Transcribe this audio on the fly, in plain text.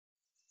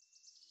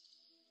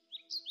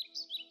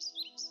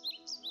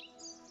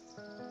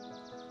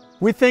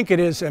We think it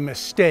is a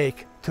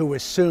mistake to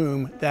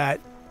assume that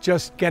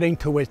just getting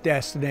to a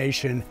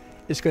destination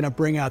is going to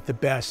bring out the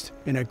best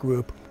in a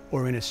group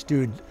or in a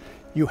student.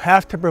 You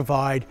have to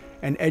provide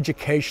an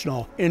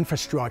educational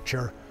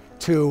infrastructure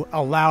to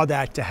allow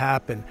that to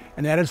happen.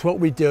 And that is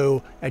what we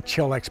do at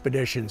Chill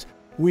Expeditions.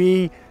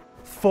 We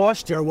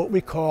foster what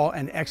we call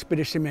an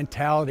expedition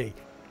mentality.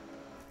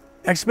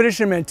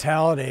 Expedition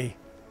mentality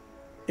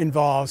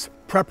involves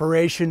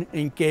preparation,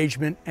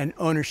 engagement, and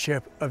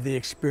ownership of the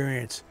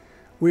experience.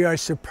 We are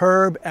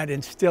superb at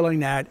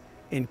instilling that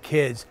in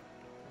kids.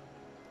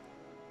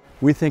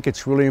 We think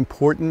it's really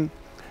important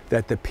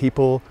that the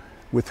people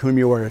with whom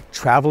you are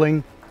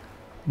traveling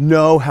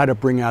know how to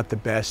bring out the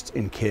best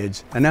in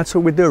kids, and that's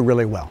what we do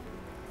really well.